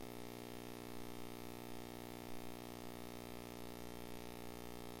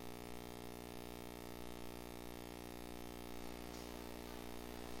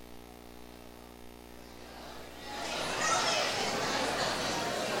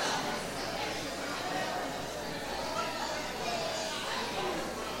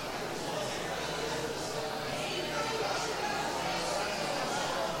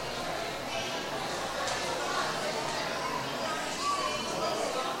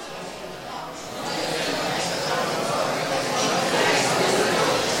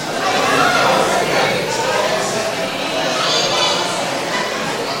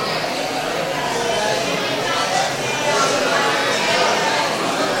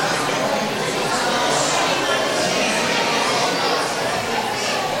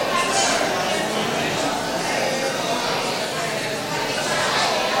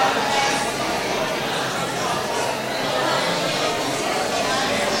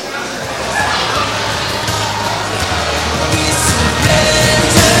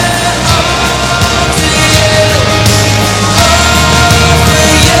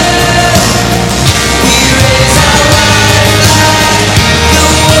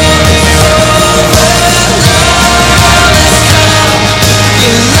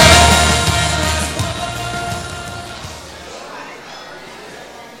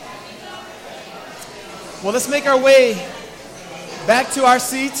our way back to our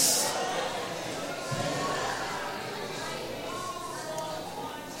seats.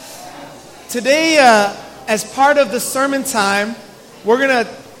 Today, as part of the sermon time, we're going to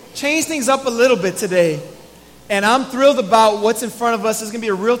change things up a little bit today. And I'm thrilled about what's in front of us. It's going to be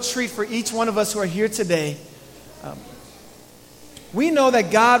a real treat for each one of us who are here today. We know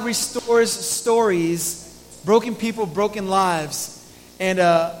that God restores stories, broken people, broken lives. And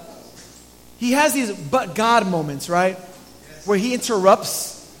He has these but God moments, right? Where He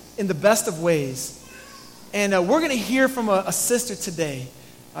interrupts in the best of ways. And we're going to hear from a sister today,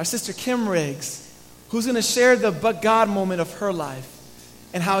 our sister Kim Riggs, who's going to share the but God moment of her life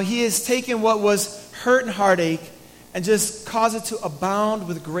and how He has taken what was hurt and heartache and just caused it to abound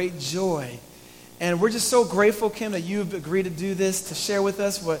with great joy. And we're just so grateful, Kim, that you've agreed to do this, to share with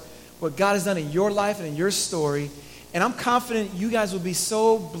us what God has done in your life and in your story. And I'm confident you guys will be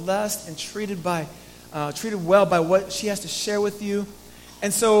so blessed and treated well by what she has to share with you.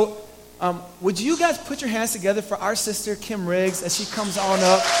 And so, would you guys put your hands together for our sister, Kim Riggs, as she comes on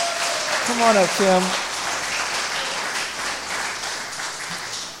up? Come on up, Kim.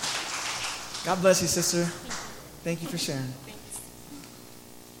 God bless you, sister. Thank you for sharing. Thanks.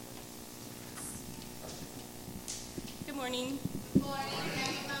 Good morning. Good morning.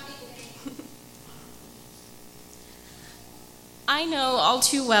 I know all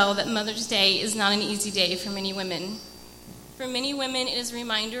too well that Mother's Day is not an easy day for many women. For many women, it is a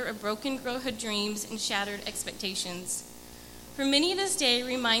reminder of broken girlhood dreams and shattered expectations. For many, this day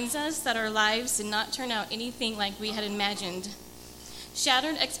reminds us that our lives did not turn out anything like we had imagined.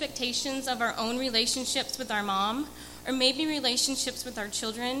 Shattered expectations of our own relationships with our mom, or maybe relationships with our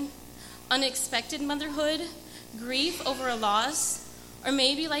children, unexpected motherhood, grief over a loss, or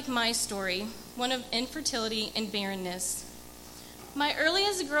maybe like my story, one of infertility and barrenness. My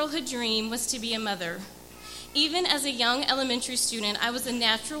earliest girlhood dream was to be a mother. Even as a young elementary student, I was a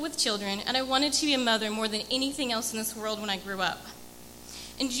natural with children, and I wanted to be a mother more than anything else in this world when I grew up.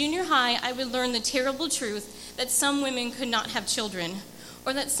 In junior high, I would learn the terrible truth that some women could not have children,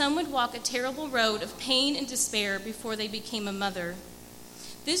 or that some would walk a terrible road of pain and despair before they became a mother.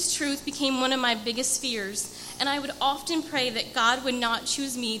 This truth became one of my biggest fears, and I would often pray that God would not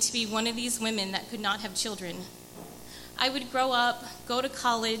choose me to be one of these women that could not have children. I would grow up, go to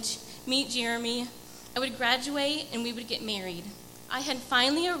college, meet Jeremy. I would graduate, and we would get married. I had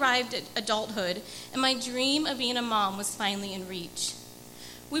finally arrived at adulthood, and my dream of being a mom was finally in reach.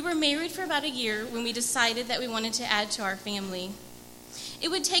 We were married for about a year when we decided that we wanted to add to our family. It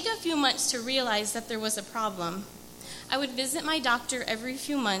would take a few months to realize that there was a problem. I would visit my doctor every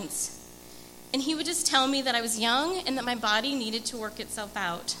few months, and he would just tell me that I was young and that my body needed to work itself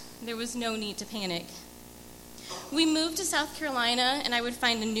out. There was no need to panic. We moved to South Carolina, and I would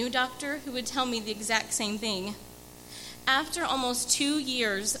find a new doctor who would tell me the exact same thing. After almost 2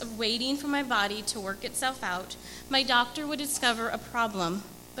 years of waiting for my body to work itself out, my doctor would discover a problem.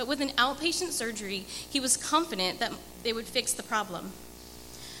 But with an outpatient surgery, he was confident that they would fix the problem.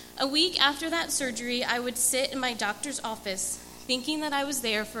 A week after that surgery, I would sit in my doctor's office, thinking that I was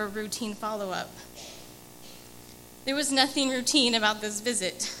there for a routine follow-up. There was nothing routine about this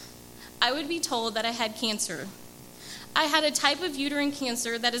visit. I would be told that I had cancer. I had a type of uterine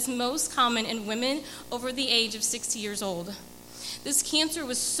cancer that is most common in women over the age of 60 years old. This cancer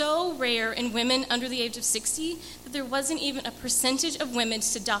was so rare in women under the age of 60 that there wasn't even a percentage of women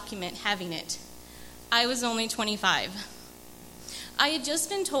to document having it. I was only 25. I had just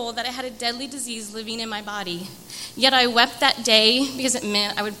been told that I had a deadly disease living in my body, yet I wept that day because it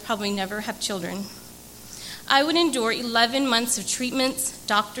meant I would probably never have children. I would endure 11 months of treatments,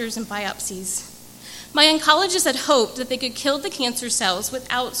 doctors, and biopsies. My oncologist had hoped that they could kill the cancer cells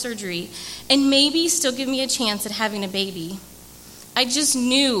without surgery and maybe still give me a chance at having a baby. I just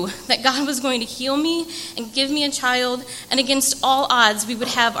knew that God was going to heal me and give me a child, and against all odds, we would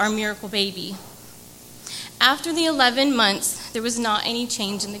have our miracle baby. After the 11 months, there was not any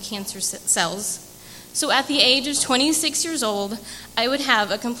change in the cancer cells. So at the age of 26 years old, I would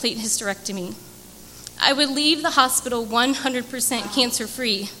have a complete hysterectomy. I would leave the hospital 100%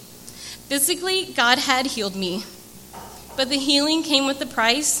 cancer-free. Physically, God had healed me, but the healing came with a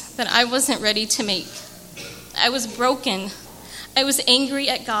price that I wasn't ready to make. I was broken. I was angry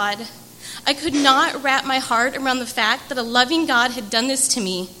at God. I could not wrap my heart around the fact that a loving God had done this to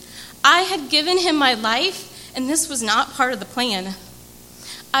me. I had given him my life, and this was not part of the plan.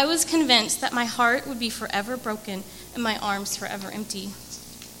 I was convinced that my heart would be forever broken and my arms forever empty.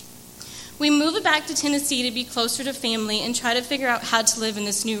 We moved back to Tennessee to be closer to family and try to figure out how to live in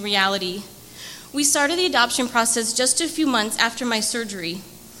this new reality. We started the adoption process just a few months after my surgery.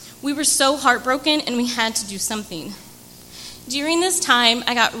 We were so heartbroken, and we had to do something. During this time,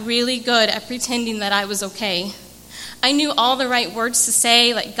 I got really good at pretending that I was okay. I knew all the right words to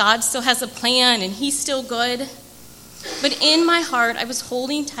say, like God still has a plan and he's still good. But in my heart, I was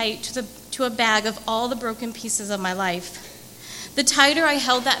holding tight to a bag of all the broken pieces of my life. The tighter I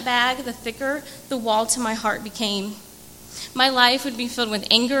held that bag, the thicker the wall to my heart became. My life would be filled with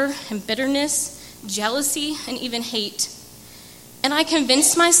anger and bitterness, jealousy, and even hate. And I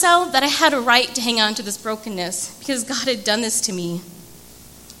convinced myself that I had a right to hang on to this brokenness because God had done this to me.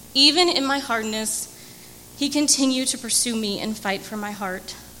 Even in my hardness, he continued to pursue me and fight for my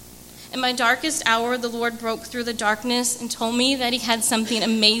heart. In my darkest hour, the Lord broke through the darkness and told me that he had something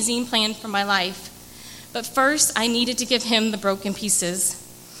amazing planned for my life. But first, I needed to give him the broken pieces.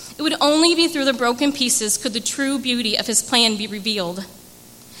 It would only be through the broken pieces could the true beauty of his plan be revealed.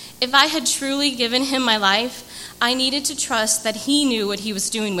 If I had truly given him my life, I needed to trust that he knew what he was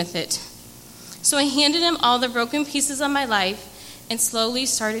doing with it. So I handed him all the broken pieces of my life and slowly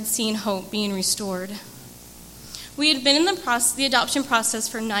started seeing hope being restored. We had been in the adoption process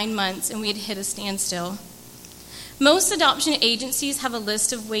for 9 months, and we had hit a standstill. Most adoption agencies have a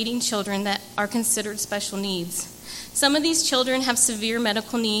list of waiting children that are considered special needs. Some of these children have severe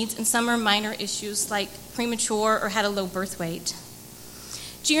medical needs, and some are minor issues like premature or had a low birth weight.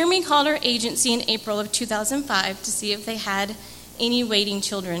 Jeremy called our agency in April of 2005 to see if they had any waiting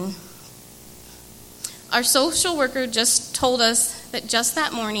children. Our social worker just told us that just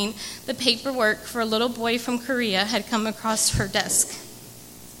that morning, the paperwork for a little boy from Korea had come across her desk.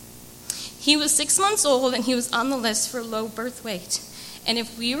 He was 6 months old, and he was on the list for low birth weight. And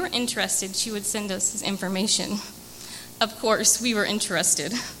if we were interested, she would send us his information. Of course, we were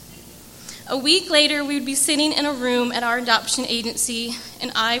interested. A week later, we would be sitting in a room at our adoption agency,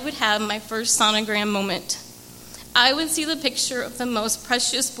 and I would have my first sonogram moment. I would see the picture of the most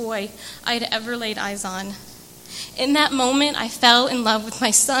precious boy I had ever laid eyes on. In that moment, I fell in love with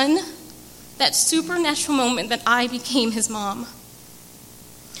my son, that supernatural moment that I became his mom.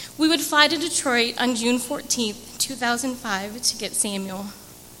 We would fly to Detroit on June 14th, 2005 to get Samuel.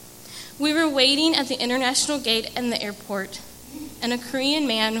 We were waiting at the international gate in the airport, and a Korean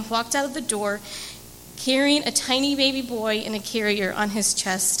man walked out of the door carrying a tiny baby boy in a carrier on his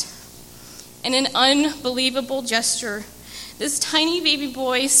chest. In an unbelievable gesture, this tiny baby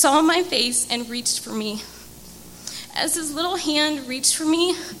boy saw my face and reached for me. As his little hand reached for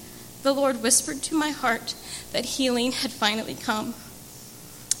me, the Lord whispered to my heart that healing had finally come.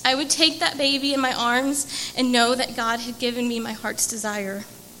 I would take that baby in my arms and know that God had given me my heart's desire,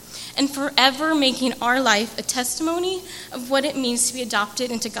 and forever making our life a testimony of what it means to be adopted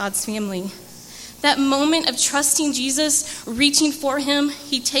into God's family. That moment of trusting Jesus, reaching for him,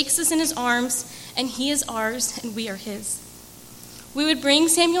 he takes us in his arms, and he is ours, and we are his. We would bring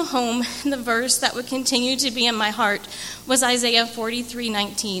Samuel home, and the verse that would continue to be in my heart was Isaiah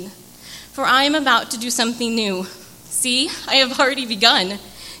 43:19. For I am about to do something new. See, I have already begun.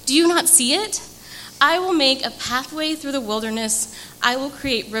 Do you not see it? I will make a pathway through the wilderness. I will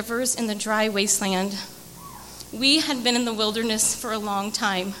create rivers in the dry wasteland. We had been in the wilderness for a long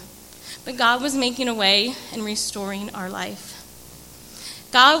time, but God was making a way and restoring our life.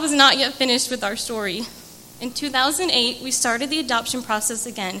 God was not yet finished with our story. In 2008, we started the adoption process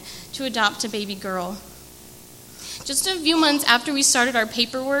again to adopt a baby girl. Just a few months after we started our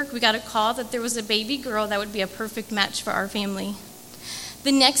paperwork, we got a call that there was a baby girl that would be a perfect match for our family.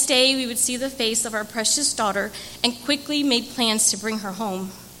 The next day, we would see the face of our precious daughter and quickly made plans to bring her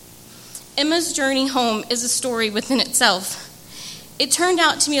home. Emma's journey home is a story within itself. It turned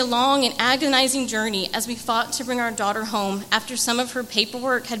out to be a long and agonizing journey as we fought to bring our daughter home after some of her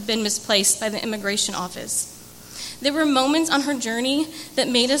paperwork had been misplaced by the immigration office. There were moments on her journey that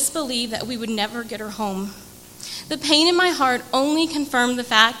made us believe that we would never get her home. The pain in my heart only confirmed the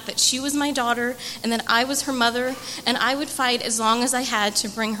fact that she was my daughter and that I was her mother, and I would fight as long as I had to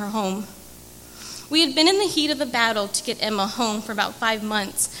bring her home. We had been in the heat of the battle to get Emma home for about 5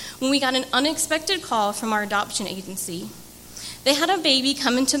 months when we got an unexpected call from our adoption agency. They had a baby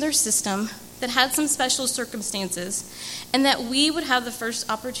come into their system that had some special circumstances, and that we would have the first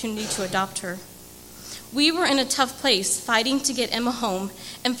opportunity to adopt her. We were in a tough place fighting to get Emma home,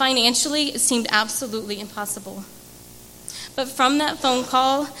 and financially it seemed absolutely impossible. But from that phone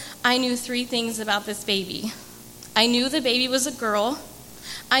call, I knew 3 things about this baby. I knew the baby was a girl,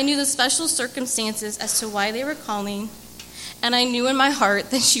 I knew the special circumstances as to why they were calling, and I knew in my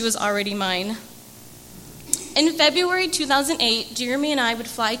heart that she was already mine. In February 2008, Jeremy and I would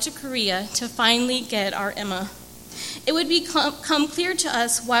fly to Korea to finally get our Emma. It would become clear to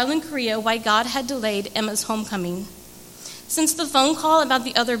us while in Korea why God had delayed Emma's homecoming. Since the phone call about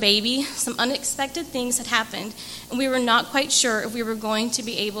the other baby, some unexpected things had happened, and we were not quite sure if we were going to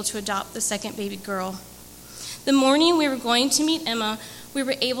be able to adopt the second baby girl. The morning we were going to meet Emma, we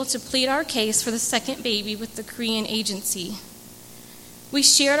were able to plead our case for the second baby with the Korean agency. We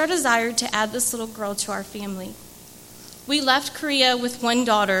shared our desire to add this little girl to our family. We left Korea with one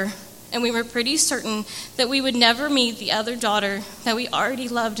daughter, and we were pretty certain that we would never meet the other daughter that we already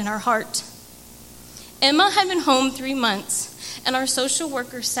loved in our heart. Emma had been home 3 months, and our social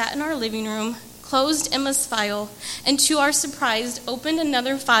worker sat in our living room, closed Emma's file, and to our surprise, opened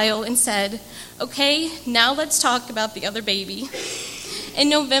another file and said, "Okay, now let's talk about the other baby." In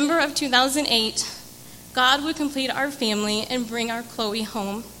November of 2008, God would complete our family and bring our Chloe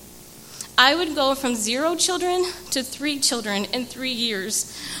home. I would go from 0 children to 3 children in 3 years,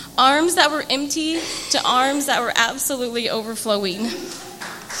 arms that were empty to arms that were absolutely overflowing.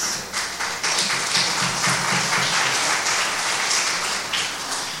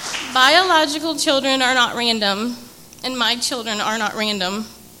 Biological children are not random, and my children are not random.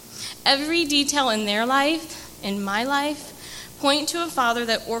 Every detail in their life, in my life, point to a Father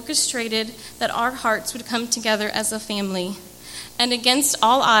that orchestrated that our hearts would come together as a family. And against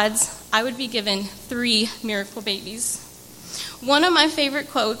all odds, I would be given 3 miracle babies. One of my favorite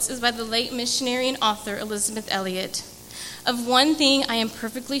quotes is by the late missionary and author Elizabeth Elliot. "Of one thing I am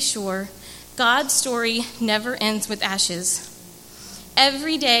perfectly sure, God's story never ends with ashes."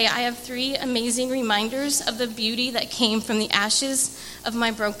 Every day I have 3 amazing reminders of the beauty that came from the ashes of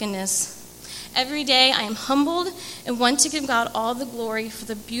my brokenness. Every day I am humbled and want to give God all the glory for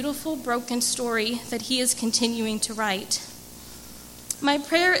the beautiful broken story that he is continuing to write. My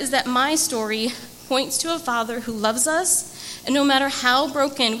prayer is that my story points to a Father who loves us, and no matter how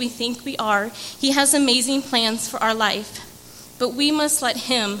broken we think we are, he has amazing plans for our life. But we must let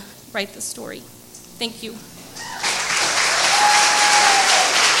him write the story. Thank you.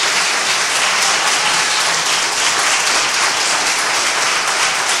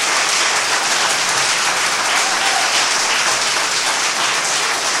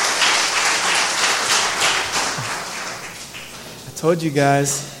 I told you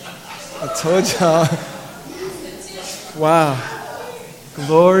guys. I told y'all. Wow.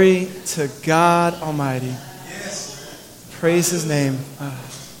 Glory to God Almighty. Praise his name.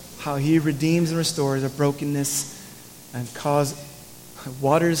 How he redeems and restores our brokenness and cause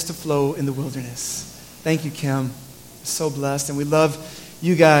waters to flow in the wilderness. Thank you, Kim. So blessed. And we love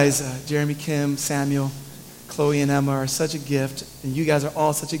you guys. Jeremy, Kim, Samuel, Chloe, and Emma are such a gift. And you guys are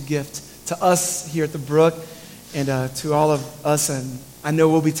all such a gift to us here at the Brook. And to all of us, and I know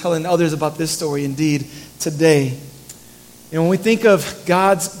we'll be telling others about this story indeed today. And when we think of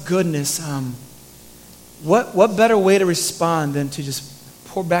God's goodness, what better way to respond than to just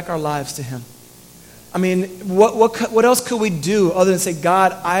pour back our lives to him? I mean, what else could we do other than say,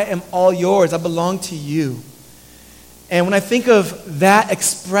 God, I am all yours. I belong to you. And when I think of that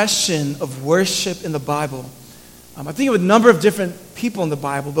expression of worship in the Bible, I think of a number of different people in the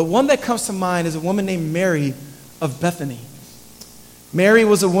Bible, but one that comes to mind is a woman named Mary of Bethany. Mary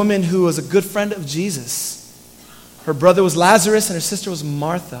was a woman who was a good friend of Jesus. Her brother was Lazarus and her sister was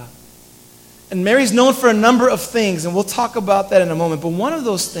Martha. And Mary's known for a number of things, and we'll talk about that in a moment. But one of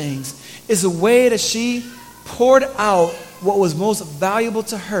those things is the way that she poured out what was most valuable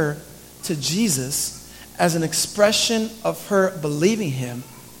to her, to Jesus, as an expression of her believing him,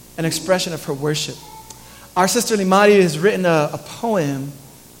 an expression of her worship. Our sister Lymari has written a poem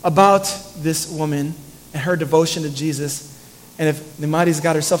about this woman and her devotion to Jesus. And if Lymari's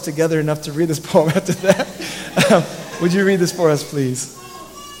got herself together enough to read this poem after that, would you read this for us, please?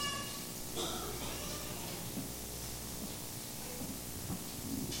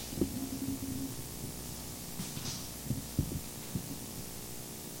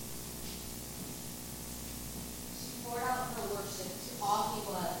 She poured out her worship to all he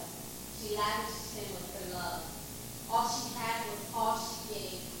was. She lavished him with her love. All she had was all she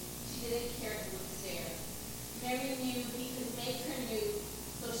gave. She didn't care who was there. Mary knew he could make her new,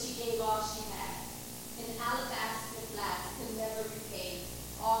 so she gave all she had. An alabaster flask could never repay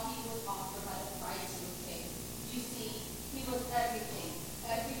all he would offer by the price he would pay. You see, he was everything,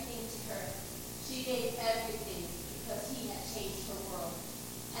 everything to her. She gave everything because he had changed her world.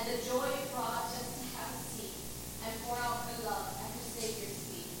 And the joy it brought just to have a seat and pour out her love at her Savior's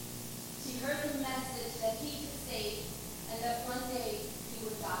feet. She heard the message that he could save and that one day he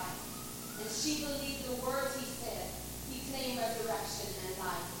would die. And she believed the words he said. He claimed resurrection and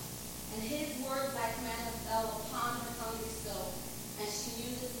life. And his words like manna fell upon her hungry soul. And she knew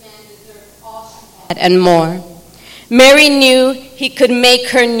this man deserved all she had and more. Mary knew he could make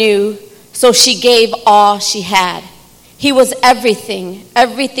her new, so she gave all she had. He was everything,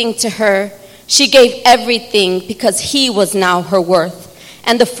 everything to her. She gave everything because he was now her worth.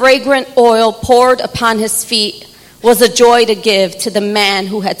 And the fragrant oil poured upon his feet was a joy to give to the man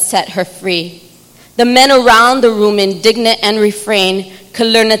who had set her free. The men around the room, indignant and refrain, could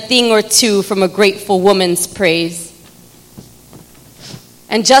learn a thing or two from a grateful woman's praise.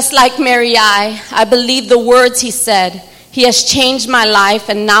 And just like Mary, I believe the words he said. He has changed my life,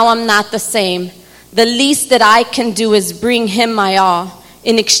 and now I'm not the same. The least that I can do is bring him my all.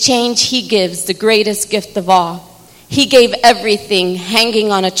 In exchange, he gives the greatest gift of all. He gave everything hanging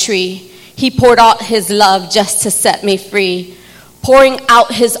on a tree. He poured out his love just to set me free. Pouring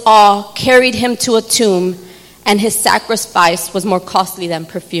out his all, carried him to a tomb, and his sacrifice was more costly than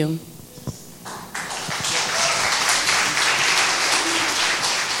perfume.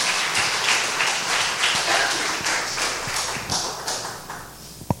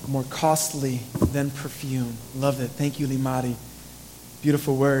 More costly than perfume. Love it. Thank you, Lymari.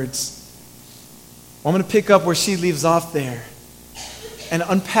 Beautiful words. I'm going to pick up where she leaves off there and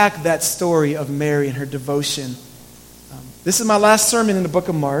unpack that story of Mary and her devotion. This is my last sermon in the book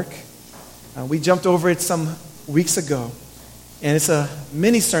of Mark. We jumped over it some weeks ago. And it's a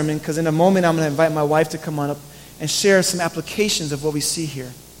mini sermon because in a moment I'm going to invite my wife to come on up and share some applications of what we see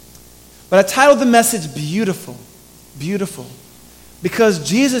here. But I titled the message Beautiful. Beautiful. Because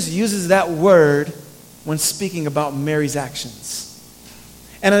Jesus uses that word when speaking about Mary's actions.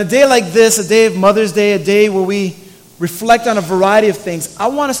 And on a day like this, a day of Mother's Day, a day where we reflect on a variety of things, I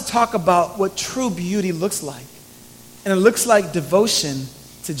want us to talk about what true beauty looks like. And it looks like devotion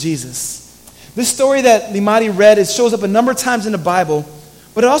to Jesus. This story that Lymari read, it shows up a number of times in the Bible,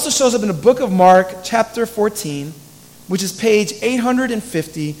 but it also shows up in the book of Mark, chapter 14, which is page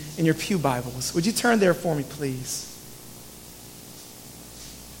 850 in your pew Bibles. Would you turn there for me, please?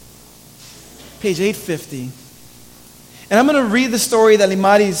 Page 850. And I'm going to read the story that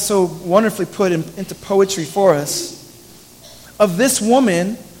Lymari so wonderfully put into poetry for us of this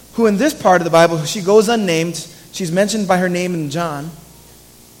woman who in this part of the Bible, she goes unnamed. She's mentioned by her name in John.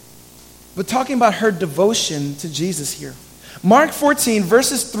 But talking about her devotion to Jesus here. Mark 14,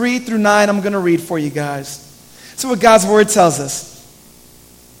 verses 3 through 9, I'm going to read for you guys. So what God's word tells us.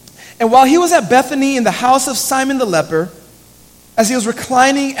 And while he was at Bethany in the house of Simon the leper, as he was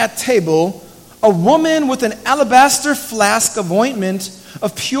reclining at table, a woman with an alabaster flask of ointment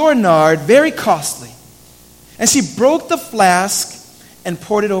of pure nard, very costly. And she broke the flask and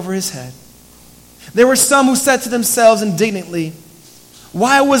poured it over his head. There were some who said to themselves indignantly,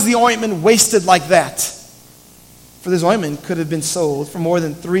 why was the ointment wasted like that? For this ointment could have been sold for more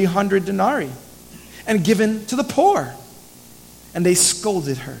than 300 denarii and given to the poor. And they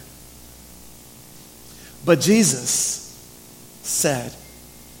scolded her. But Jesus said,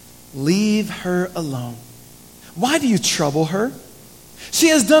 leave her alone. Why do you trouble her? She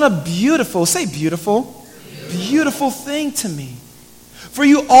has done a beautiful, say beautiful, beautiful thing to me. For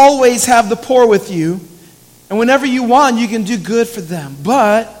you always have the poor with you, and whenever you want, you can do good for them.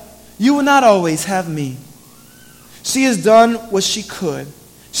 But you will not always have me. She has done what she could.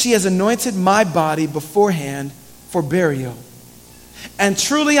 She has anointed my body beforehand for burial. And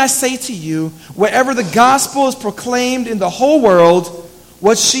truly I say to you, wherever the gospel is proclaimed in the whole world,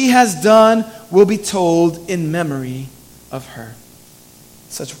 what she has done will be told in memory of her.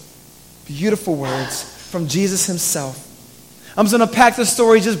 Such beautiful words from Jesus himself. I'm just going to pack the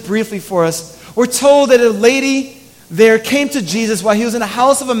story just briefly for us. We're told that a lady there came to Jesus while he was in the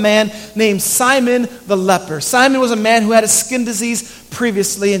house of a man named Simon the leper. Simon was a man who had a skin disease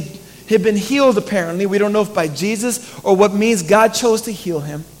previously and had been healed apparently. We don't know if by Jesus or what means God chose to heal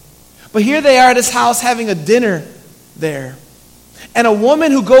him. But here they are at his house having a dinner there. And a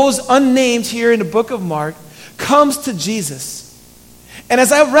woman who goes unnamed here in the book of Mark comes to Jesus. And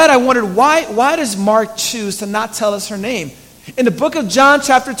as I read, I wondered, why does Mark choose to not tell us her name? In the book of John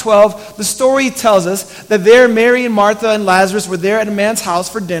chapter 12, the story tells us that there Mary and Martha and Lazarus were there at a man's house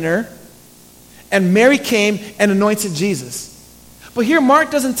for dinner. And Mary came and anointed Jesus. But here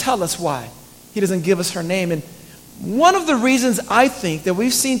Mark doesn't tell us why. He doesn't give us her name. And one of the reasons I think that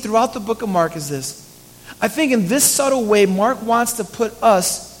we've seen throughout the book of Mark is this. I think in this subtle way, Mark wants to put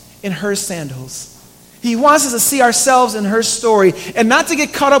us in her sandals. He wants us to see ourselves in her story and not to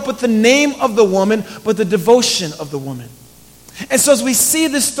get caught up with the name of the woman, but the devotion of the woman. And so as we see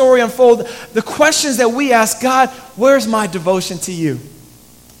this story unfold, the questions that we ask, God, where's my devotion to you?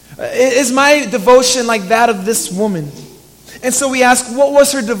 Is my devotion like that of this woman? And so we ask, what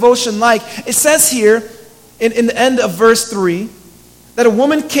was her devotion like? It says here in the end of verse 3 that a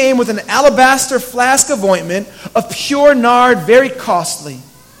woman came with an alabaster flask of ointment of pure nard, very costly.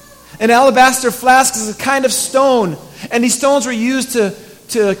 An alabaster flask is a kind of stone, And these stones were used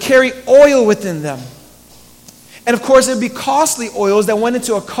to carry oil within them. And of course, it would be costly oils that went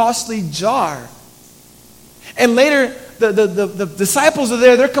into a costly jar. And later, the disciples are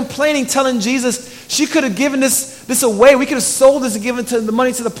there. They're complaining, telling Jesus, she could have given this away. We could have sold this and given the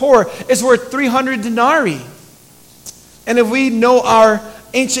money to the poor. It's worth 300 denarii. And if we know our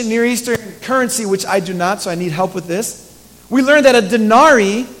ancient Near Eastern currency, which I do not, so I need help with this, we learn that a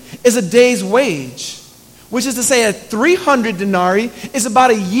denarii is a day's wage, which is to say a 300 denarii is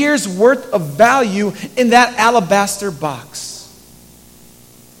about a year's worth of value in that alabaster box.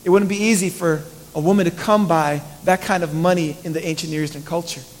 It wouldn't be easy for a woman to come by that kind of money in the ancient Near Eastern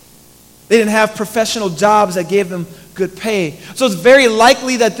culture. They didn't have professional jobs that gave them good pay. So it's very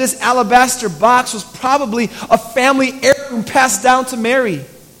likely that this alabaster box was probably a family heirloom passed down to Mary,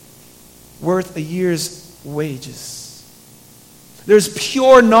 worth a year's wages. There's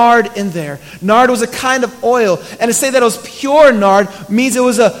pure nard in there. Nard was a kind of oil. And to say that it was pure nard means it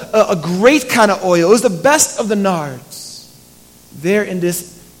was a great kind of oil. It was the best of the nards. There in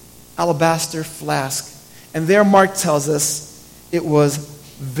this alabaster flask. And there Mark tells us it was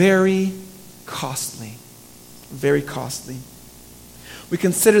very costly. Very costly. We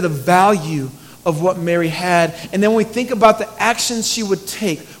consider the value of what Mary had. And then when we think about the actions she would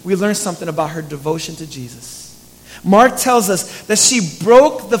take, we learn something about her devotion to Jesus. Mark tells us that she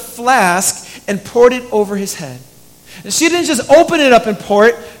broke the flask and poured it over his head. And she didn't just open it up and pour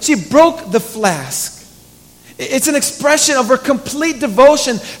it. She broke the flask. It's an expression of her complete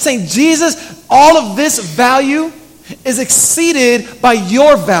devotion, saying, Jesus, all of this value is exceeded by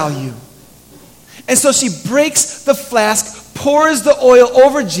your value. And so she breaks the flask, pours the oil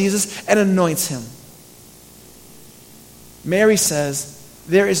over Jesus, and anoints him. Mary says,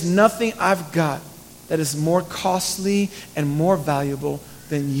 there is nothing I've got that is more costly and more valuable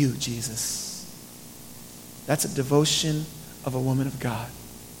than you, Jesus. That's a devotion of a woman of God.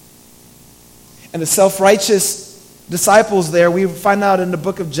 And the self-righteous disciples there, we find out in the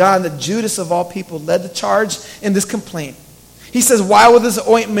book of John that Judas of all people led the charge in this complaint. He says, why was this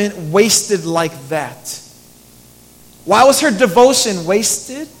ointment wasted like that? Why was her devotion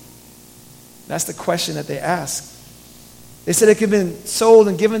wasted? That's the question that they asked. They said it could have been sold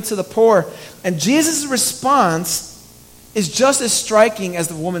and given to the poor. And Jesus' response is just as striking as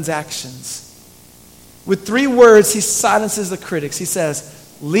the woman's actions. With 3 words, he silences the critics. He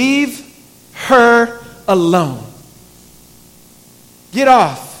says, leave her alone. Get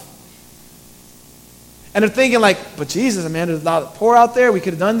off. And they're thinking like, but Jesus, man, there's a lot of poor out there. We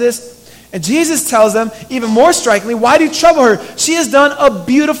could have done this. And Jesus tells them, even more strikingly, why do you trouble her? She has done a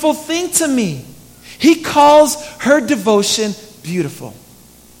beautiful thing to me. He calls her devotion beautiful.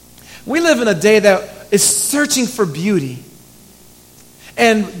 We live in a day that is searching for beauty.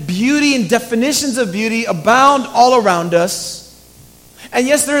 And beauty and definitions of beauty abound all around us. And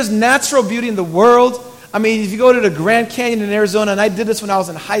yes, there is natural beauty in the world. I mean, if you go to the Grand Canyon in Arizona, and I did this when I was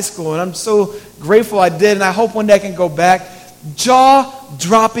in high school, and I'm so grateful I did, and I hope one day I can go back.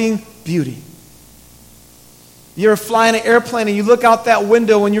 Jaw-dropping beauty. You ever fly in an airplane and you look out that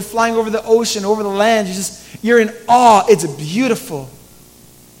window when you're flying over the ocean, over the land, you're in awe. It's beautiful.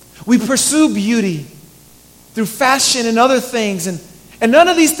 We pursue beauty through fashion and other things, and none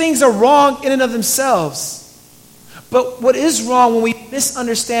of these things are wrong in and of themselves. But what is wrong when we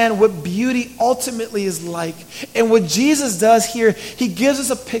misunderstand what beauty ultimately is like? And what Jesus does here, he gives us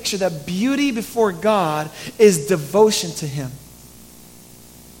a picture that beauty before God is devotion to him.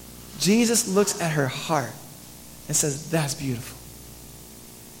 Jesus looks at her heart and says, that's beautiful.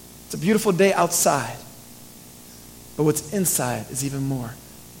 It's a beautiful day outside, but what's inside is even more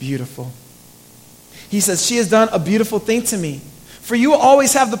beautiful. He says, she has done a beautiful thing to me. For you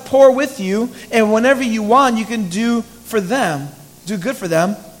always have the poor with you, and whenever you want, you can do good for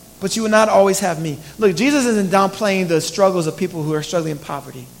them, but you will not always have me. Look, Jesus isn't downplaying the struggles of people who are struggling in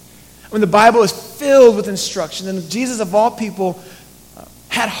poverty. I mean, the Bible is filled with instruction, and Jesus, of all people,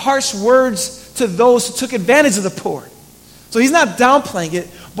 had harsh words to those who took advantage of the poor. So he's not downplaying it,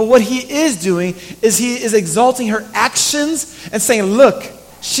 but what he is doing is he is exalting her actions and saying, look,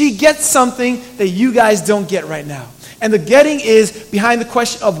 she gets something that you guys don't get right now. And the getting is behind the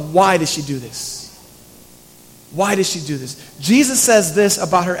question of why did she do this? Why did she do this? Jesus says this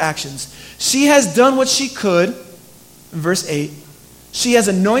about her actions. She has done what she could, in verse 8. She has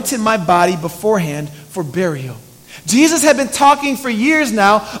anointed my body beforehand for burial. Jesus had been talking for years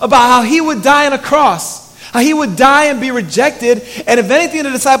now about how he would die on a cross, how he would die and be rejected. And if anything, the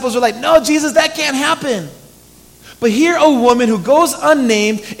disciples were like, no, Jesus, that can't happen. But here a woman who goes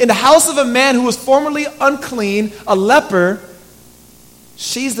unnamed in the house of a man who was formerly unclean, a leper,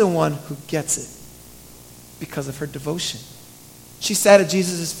 she's the one who gets it. because of her devotion. She sat at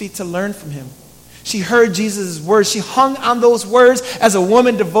Jesus' feet to learn from him. She heard Jesus' words. She hung on those words as a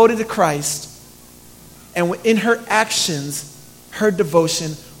woman devoted to Christ. And in her actions, her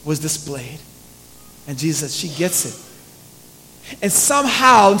devotion was displayed. And Jesus said, she gets it. And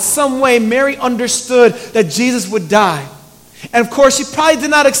somehow, in some way, Mary understood that Jesus would die. And of course, she probably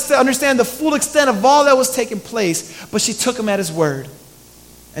did not understand the full extent of all that was taking place, but she took him at his word.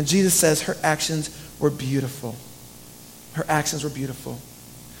 And Jesus says her actions were beautiful. Her actions were beautiful.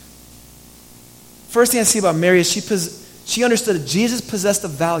 First thing I see about Mary is she understood that Jesus possessed a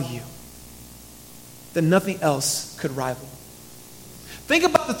value that nothing else could rival. Think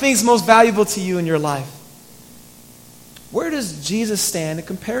about the things most valuable to you in your life. Where does Jesus stand in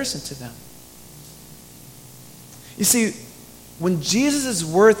comparison to them? You see, when Jesus'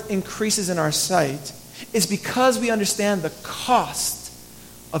 worth increases in our sight, it's because we understand the cost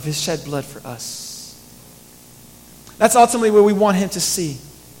of his shed blood for us. That's ultimately where we want him to see,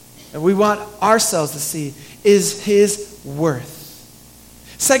 and we want ourselves to see, is his worth.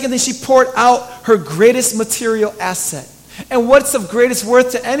 Secondly, she poured out her greatest material asset. And what's of greatest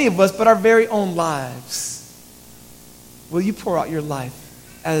worth to any of us but our very own lives? Will you pour out your life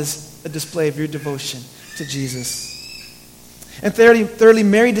as a display of your devotion to Jesus? And thirdly,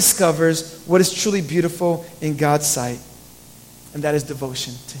 Mary discovers what is truly beautiful in God's sight, and that is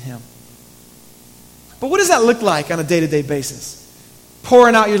devotion to him. But what does that look like on a day-to-day basis?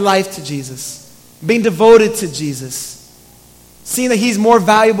 Pouring out your life to Jesus, being devoted to Jesus, seeing that he's more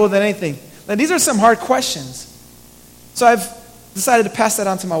valuable than anything. Now, these are some hard questions. So I've decided to pass that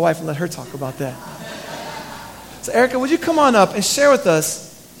on to my wife and let her talk about that. So Erikah, would you come on up and share with us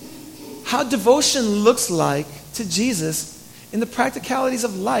how devotion looks like to Jesus in the practicalities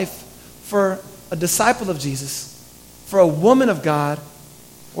of life for a disciple of Jesus, for a woman of God,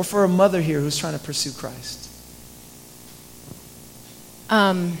 or for a mother here who's trying to pursue Christ?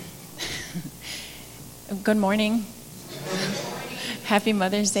 Good morning. Happy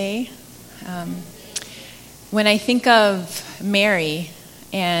Mother's Day. When I think of Mary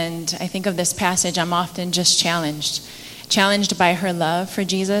and I think of this passage, I'm often just challenged by her love for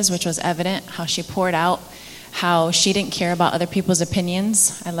Jesus, which was evident, how she poured out, how she didn't care about other people's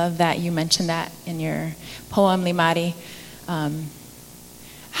opinions. I love that you mentioned that in your poem, Lymari.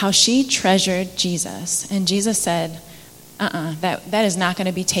 How she treasured Jesus. And Jesus said, that is not going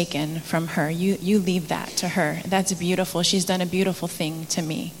to be taken from her. You leave that to her. That's beautiful. She's done a beautiful thing to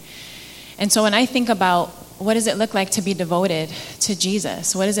me. And so when I think about what does it look like to be devoted to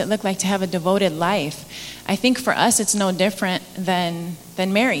Jesus? What does it look like to have a devoted life? I think for us it's no different than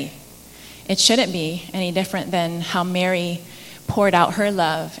Mary. It shouldn't be any different than how Mary poured out her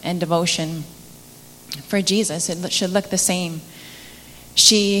love and devotion for Jesus. It should look the same.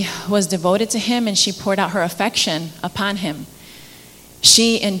 She was devoted to him and she poured out her affection upon him.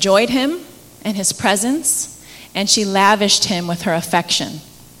 She enjoyed him and his presence, and she lavished him with her affection.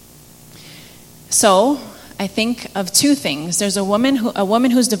 So I think of two things. There's a woman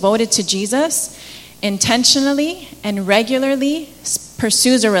who's devoted to Jesus intentionally and regularly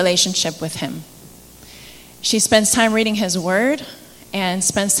pursues a relationship with him. She spends time reading his word and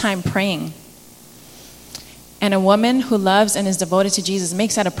spends time praying. And a woman who loves and is devoted to Jesus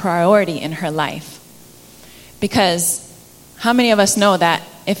makes that a priority in her life. Because how many of us know that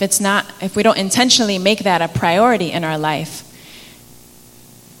if we don't intentionally make that a priority in our life,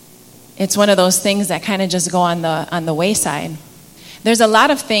 it's one of those things that kind of just go on the wayside. There's a lot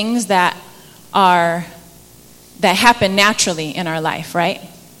of things that happen naturally in our life, right?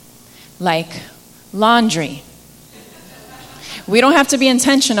 Like laundry. We don't have to be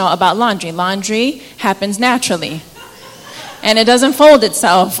intentional about laundry. Laundry happens naturally. And it doesn't fold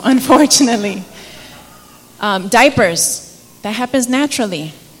itself, unfortunately. Diapers, that happens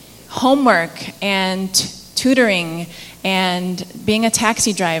naturally. Homework and tutoring and being a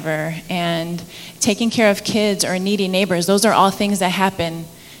taxi driver and taking care of kids or needy neighbors, those are all things that happen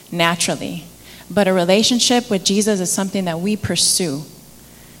naturally. But a relationship with Jesus is something that we pursue.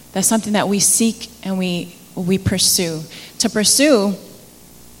 That's something that we seek and we pursue. To pursue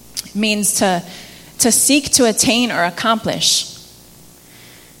means to seek to attain or accomplish.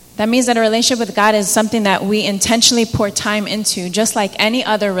 That means that a relationship with God is something that we intentionally pour time into, just like any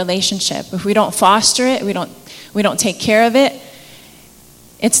other relationship. If we don't foster it, we don't take care of it,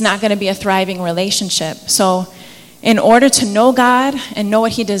 it's not going to be a thriving relationship. So in order to know God and know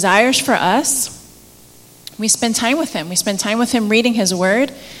what he desires for us, we spend time with him. We spend time with him reading his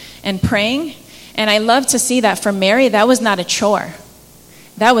word and praying. And I love to see that for Mary, that was not a chore.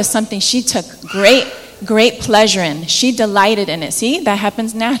 That was something she took great pleasure in. She delighted in it. See, that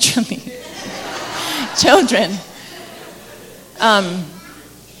happens naturally. children.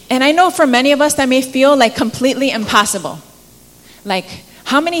 And I know for many of us that may feel like completely impossible. Like,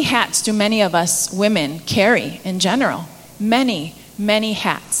 how many hats do many of us women carry in general? Many, many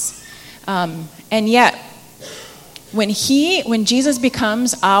hats. And yet, when Jesus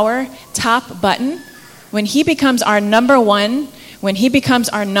becomes our top button, when he becomes our number one, when he becomes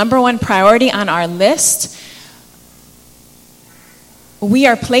our number one priority on our list, we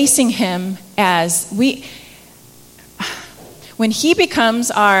are placing him as when he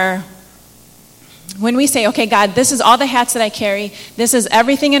becomes when we say, okay, God, this is all the hats that I carry, this is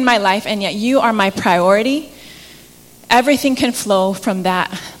everything in my life, and yet you are my priority, everything can flow from that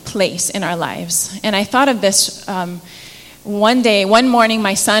place in our lives. And I thought of this one morning,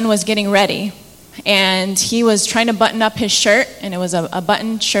 my son was getting ready, and he was trying to button up his shirt, and it was a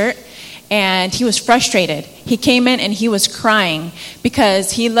buttoned shirt, and he was frustrated. He came in and he was crying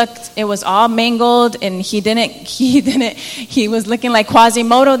because it was all mangled, and he was looking like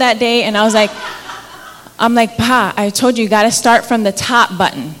Quasimodo that day, and I'm like, Pa, I told you got to start from the top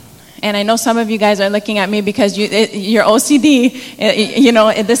button. And I know some of you guys are looking at me because you're OCD,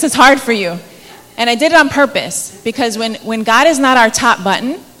 this is hard for you. And I did it on purpose because when God is not our top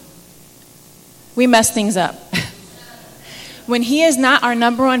button, we mess things up. When he is not our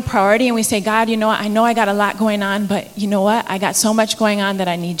number one priority and we say, God, you know what, I know I got a lot going on, but you know what, I got so much going on that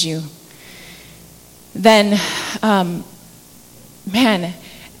I need you. Then,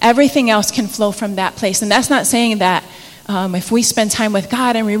 everything else can flow from that place. And that's not saying that if we spend time with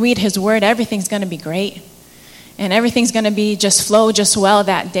God and we read his word, everything's going to be great. And everything's going to be just flow just well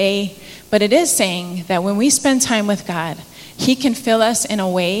that day. But it is saying that when we spend time with God, he can fill us in a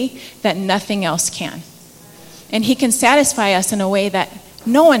way that nothing else can. And he can satisfy us in a way that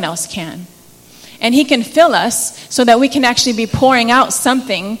no one else can. And he can fill us so that we can actually be pouring out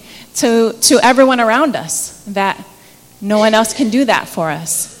something to everyone around us that no one else can do that for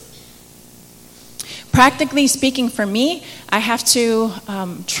us. Practically speaking, for me, I have to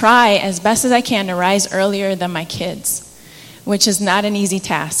try as best as I can to rise earlier than my kids, which is not an easy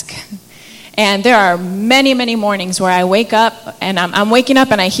task. And there are many, many mornings where I wake up and I'm waking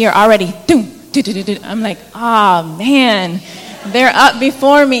up and I hear already, doom, do, do, do, do. I'm like, oh man, they're up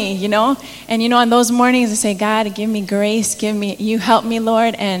before me, And on those mornings I say, God, give me grace, you help me,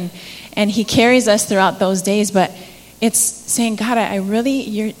 Lord. And he carries us throughout those days. But it's saying, God, I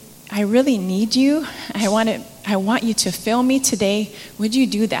really need you. I want you to fill me today. Would you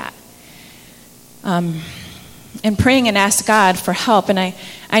do that? And praying and ask God for help. And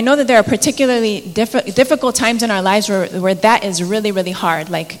I know that there are particularly difficult times in our lives where that is really, really hard.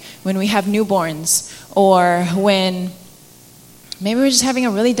 Like when we have newborns, or when maybe we're just having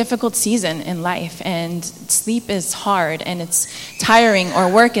a really difficult season in life and sleep is hard and it's tiring, or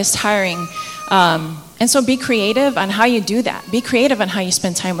work is tiring. And so be creative on how you do that. Be creative on how you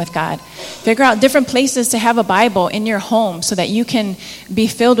spend time with God. Figure out different places to have a Bible in your home so that you can be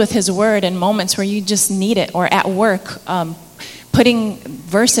filled with his word in moments where you just need it, or at work, putting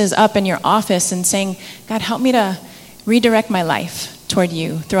verses up in your office and saying, God, help me to redirect my life toward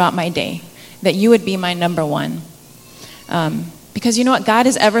you throughout my day, that you would be my number one. Because you know what? God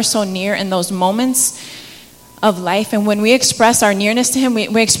is ever so near in those moments of life, and when we express our nearness to him,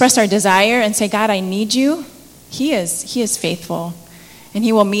 we express our desire and say, God, I need you. He is faithful, and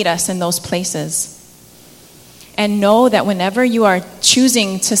he will meet us in those places. And know that whenever you are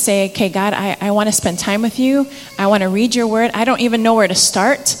choosing to say, okay, God, I want to spend time with you, I want to read your word, I don't even know where to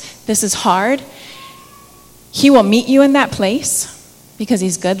start, this is hard, he will meet you in that place because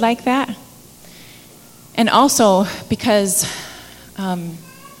he's good like that. And also because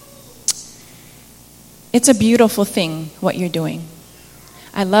it's a beautiful thing what you're doing.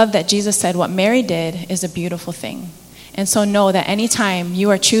 I love that Jesus said what Mary did is a beautiful thing. And so know that anytime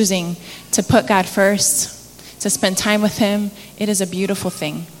you are choosing to put God first, to spend time with him, it is a beautiful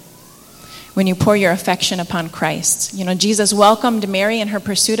thing. When you pour your affection upon Christ. Jesus welcomed Mary in her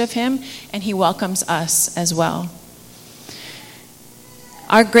pursuit of him, and he welcomes us as well.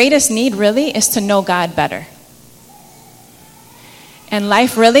 Our greatest need really is to know God better. And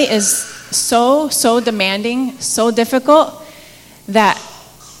life really is so demanding, so difficult, that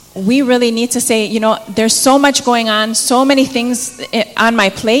we really need to say, there's so much going on, so many things on my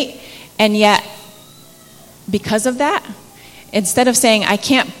plate, and yet because of that, instead of saying, I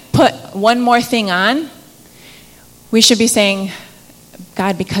can't put one more thing on, we should be saying,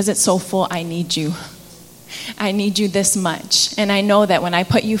 God, because it's so full, I need you. I need you this much. And I know that when I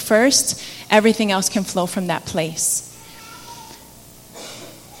put you first, everything else can flow from that place.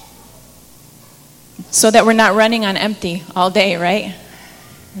 So that we're not running on empty all day, right?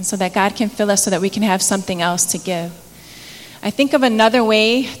 and so that God can fill us so that we can have something else to give. I think of another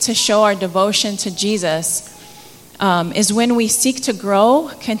way to show our devotion to Jesus is when we seek to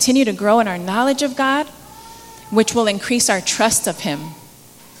grow, continue to grow in our knowledge of God, which will increase our trust of Him.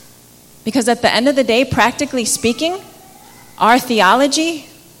 Because at the end of the day, practically speaking, our theology,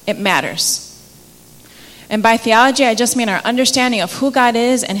 it matters. And by theology, I just mean our understanding of who God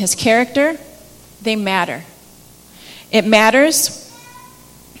is and His character. They matter. It matters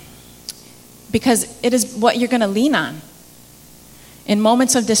because it is what you're going to lean on in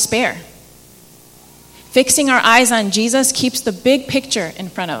moments of despair. Fixing our eyes on Jesus keeps the big picture in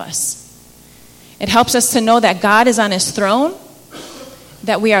front of us. It helps us to know that God is on His throne,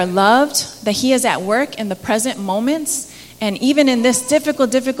 that we are loved, that He is at work in the present moments, and even in this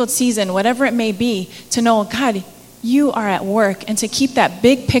difficult season, whatever it may be, to know, God, You are at work, and to keep that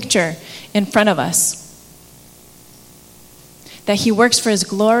big picture in front of us. That He works for His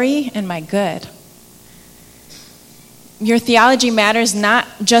glory and my good. Your theology matters not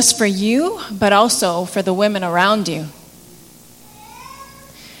just for you, but also for the women around you.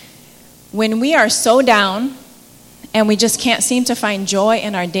 When we are so down and we just can't seem to find joy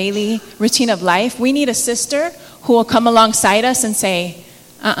in our daily routine of life, we need a sister who will come alongside us and say,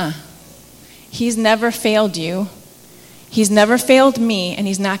 He's never failed you. He's never failed me, and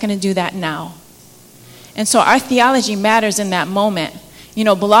He's not going to do that now. And so our theology matters in that moment. You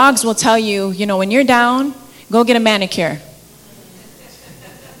know, blogs will tell you, when you're down, go get a manicure.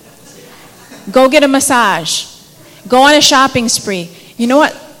 Go get a massage. Go on a shopping spree. You know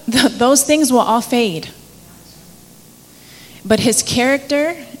what? Those things will all fade. But His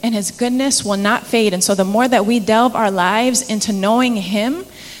character and His goodness will not fade. And so the more that we delve our lives into knowing Him,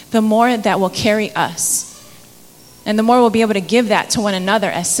 the more that will carry us. And the more we'll be able to give that to one another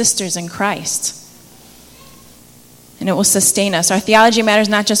as sisters in Christ. And it will sustain us. Our theology matters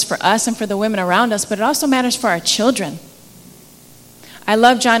not just for us and for the women around us, but it also matters for our children. I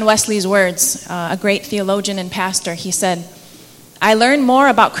love John Wesley's words, a great theologian and pastor. He said, I learned more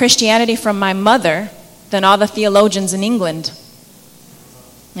about Christianity from my mother than all the theologians in England.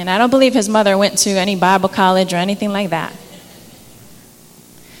 And I don't believe his mother went to any Bible college or anything like that.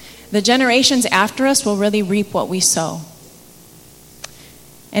 The generations after us will really reap what we sow.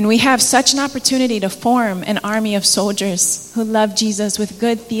 And we have such an opportunity to form an army of soldiers who love Jesus with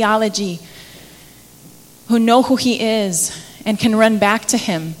good theology, who know who He is and can run back to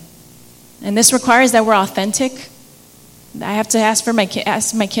Him. And this requires that we're authentic. I have to ask my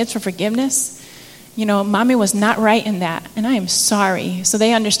kids for forgiveness. Mommy was not right in that, and I am sorry. So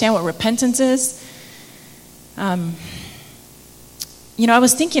they understand what repentance is. I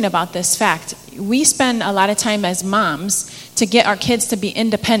was thinking about this fact. We spend a lot of time as moms to get our kids to be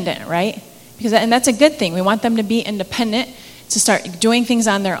independent, right? And that's a good thing. We want them to be independent, to start doing things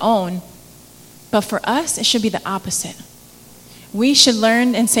on their own. But for us, it should be the opposite. We should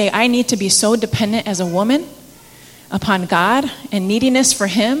learn and say, I need to be so dependent as a woman upon God and neediness for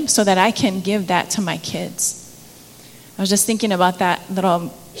Him so that I can give that to my kids. I was just thinking about that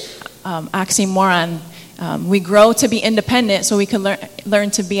little oxymoron. We grow to be independent so we can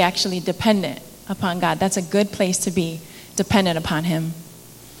learn to be actually dependent upon God. That's a good place to be, dependent upon Him.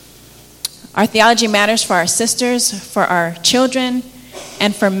 Our theology matters for our sisters, for our children,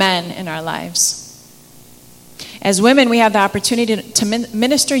 and for men in our lives. As women, we have the opportunity to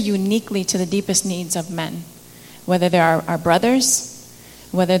minister uniquely to the deepest needs of men, whether they are our brothers,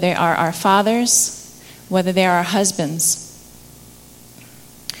 whether they are our fathers, whether they are our husbands.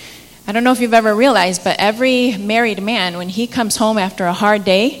 I don't know if you've ever realized, but every married man, when he comes home after a hard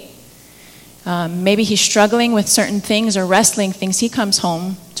day, maybe he's struggling with certain things or wrestling things, he comes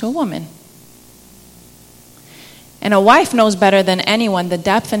home to a woman. And a wife knows better than anyone the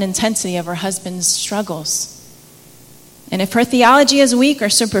depth and intensity of her husband's struggles. And if her theology is weak or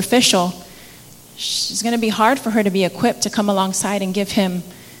superficial, it's going to be hard for her to be equipped to come alongside and give him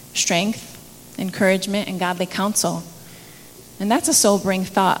strength, encouragement, and godly counsel. And that's a sobering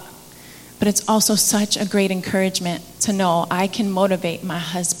thought. But it's also such a great encouragement to know I can motivate my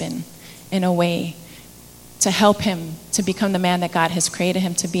husband in a way to help him to become the man that God has created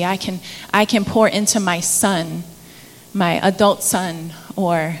him to be. I can pour into my son, my adult son,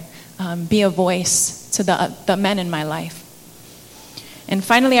 or be a voice to the men in my life. And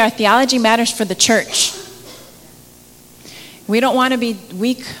finally, our theology matters for the church. We don't want to be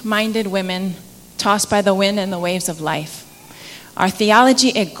weak-minded women tossed by the wind and the waves of life. Our theology,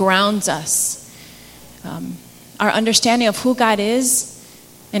 it grounds us. Our understanding of who God is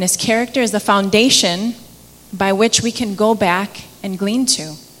and His character is the foundation by which we can go back and glean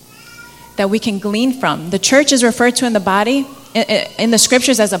to, that we can glean from. The church is referred to in the body in the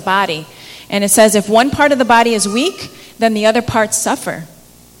scriptures as a body. And it says if one part of the body is weak, then the other parts suffer.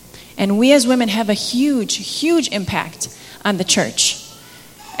 And we as women have a huge, huge impact on the church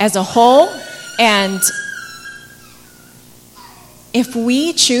as a whole. And if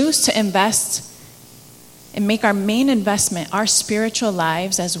we choose to invest and make our main investment our spiritual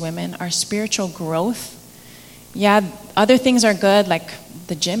lives as women, our spiritual growth, yeah, other things are good, like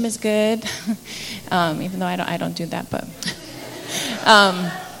the gym is good, even though I don't do that, but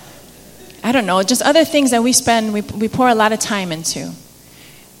I don't know, just other things that we pour a lot of time into.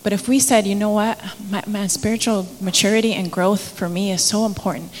 But if we said, you know what, my spiritual maturity and growth for me is so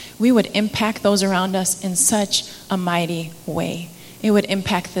important, we would impact those around us in such a mighty way. It would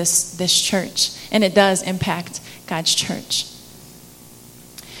impact this church, and it does impact God's church.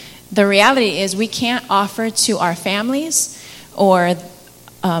 The reality is we can't offer to our families or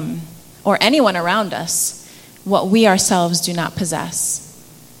anyone around us what we ourselves do not possess.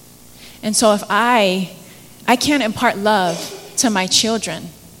 And so if I can't impart love to my children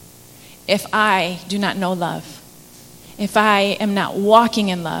if I do not know love, if I am not walking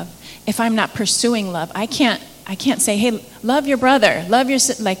in love, if I'm not pursuing love, I can't say, hey, love your brother, love your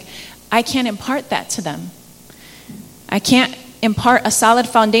sister. Like, I can't impart that to them. I can't impart a solid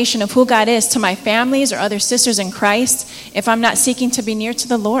foundation of who God is to my families or other sisters in Christ if I'm not seeking to be near to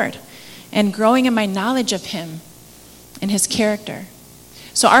the Lord and growing in my knowledge of Him and His character.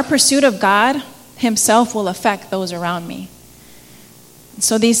 So our pursuit of God Himself will affect those around me.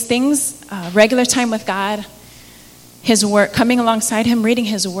 So these things, regular time with God, His word, coming alongside Him, reading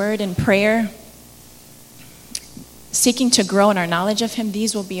His word in prayer, seeking to grow in our knowledge of Him,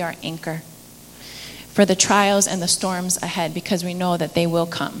 these will be our anchor for the trials and the storms ahead, because we know that they will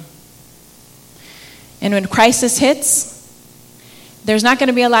come. And when crisis hits, there's not going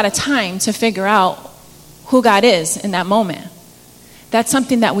to be a lot of time to figure out who God is in that moment. That's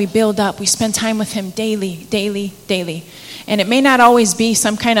something that we build up. We spend time with Him daily, daily, daily. And it may not always be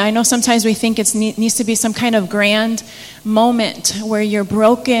some kind of, I know sometimes we think it needs to be some kind of grand moment where you're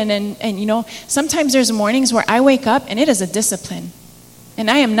broken. And you know, sometimes there's mornings where I wake up and it is a discipline. And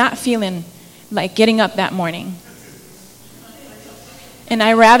I am not feeling like getting up that morning. And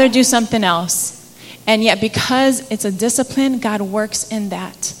I rather do something else. And yet because it's a discipline, God works in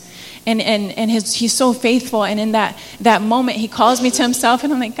that. And He's so faithful. And in that moment, He calls me to Himself.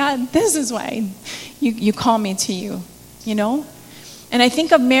 And I'm like, God, this is why you call me to you, you know? And I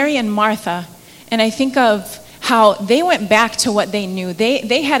think of Mary and Martha. And I think of how they went back to what they knew.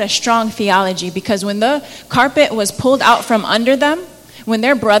 They had a strong theology, because when the carpet was pulled out from under them, when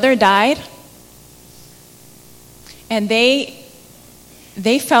their brother died, and they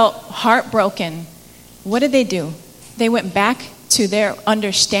felt heartbroken, what did they do? They went back to their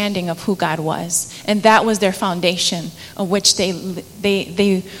understanding of who God was. And that was their foundation of which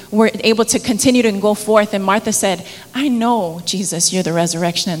they were able to continue to go forth. And Martha said, I know, Jesus, you're the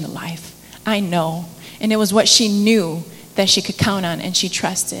resurrection and the life. I know. And it was what she knew that she could count on, and she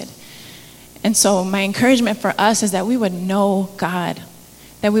trusted. And so my encouragement for us is that we would know God,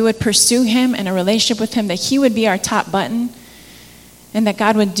 that we would pursue Him in a relationship with Him, that He would be our top button, and that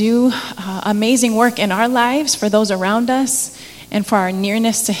God would do amazing work in our lives for those around us and for our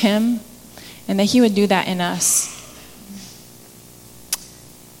nearness to Him, and that He would do that in us.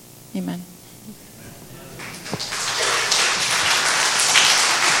 Amen.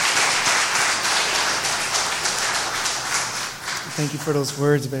 Thank you for those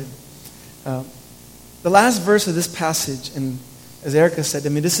words, babe. The last verse of this passage, and as Erikah said, I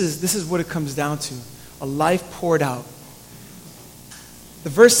mean, this is what it comes down to: a life poured out. The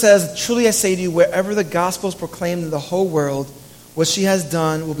verse says, truly I say to you, wherever the gospel is proclaimed in the whole world, what she has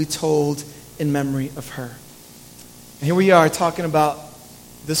done will be told in memory of her. And here we are talking about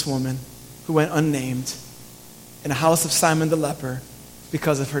this woman who went unnamed in a house of Simon the leper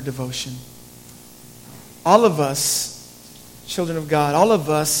because of her devotion. All of us, children of God, all of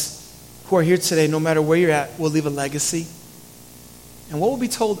us who are here today, no matter where you're at, will leave a legacy. And what will be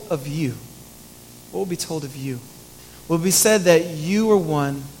told of you? What will be told of you? Will be said that you were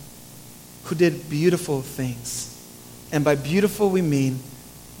one who did beautiful things. And by beautiful, we mean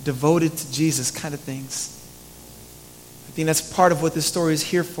devoted to Jesus kind of things. I think that's part of what this story is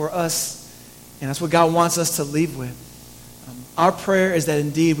here for us. And that's what God wants us to leave with. Our prayer is that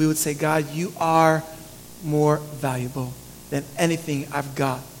indeed we would say, God, you are more valuable than anything I've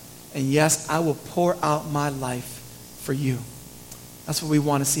got. And yes, I will pour out my life for you. That's what we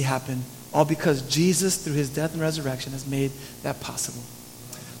want to see happen. All because Jesus, through His death and resurrection, has made that possible.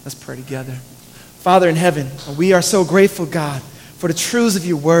 Let's pray together. Father in heaven, we are so grateful, God, for the truths of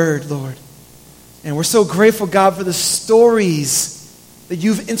your word, Lord. And we're so grateful, God, for the stories that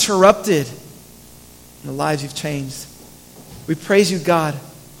you've interrupted and the lives you've changed. We praise you, God,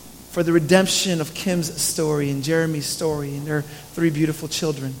 for the redemption of Kim's story and Jeremy's story and their 3 beautiful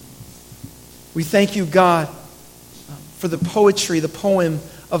children. We thank you, God, for the poetry, the poem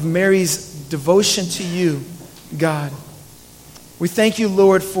of Mary's devotion to you, God. We thank you,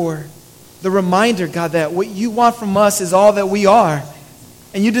 Lord, for the reminder, God, that what you want from us is all that we are,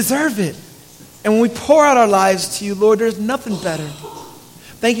 and you deserve it. And when we pour out our lives to you, Lord, there's nothing better.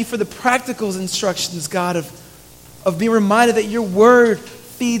 Thank you for the practical instructions, God, of being reminded that your word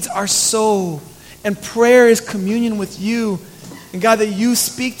feeds our soul, and prayer is communion with you. And God, that you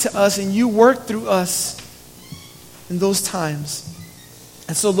speak to us and you work through us in those times.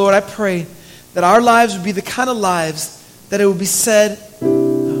 And so, Lord, I pray that our lives would be the kind of lives that it would be said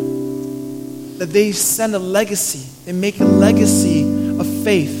that they send a legacy, they make a legacy of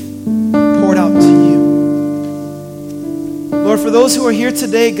faith poured out to you. Lord, for those who are here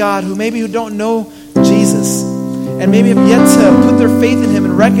today, God, who don't know Jesus, and maybe have yet to put their faith in him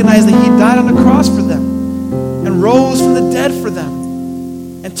and recognize that he died on the cross for them and rose from the dead for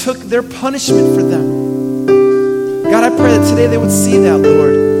them and took their punishment for them. God, I pray that today they would see that,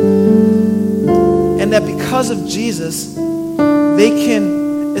 Lord, and that because of Jesus, they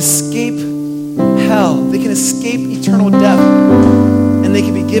can escape hell, they can escape eternal death, and they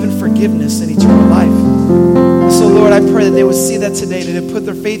can be given forgiveness and eternal life. So, Lord, I pray that they would see that today, that they would put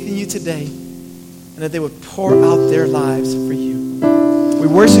their faith in you today, and that they would pour out their lives for you. We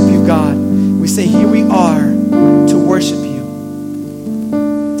worship you, God. We say, here we are to worship you.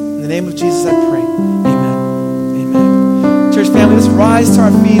 In the name of Jesus, I pray. Amen. Amen. Church family, let's rise to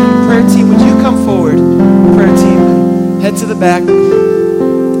our feet. Prayer team, would you come forward? Prayer team, head to the back.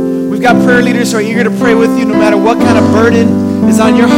 We've got prayer leaders who are eager to pray with you no matter what kind of burden is on your heart.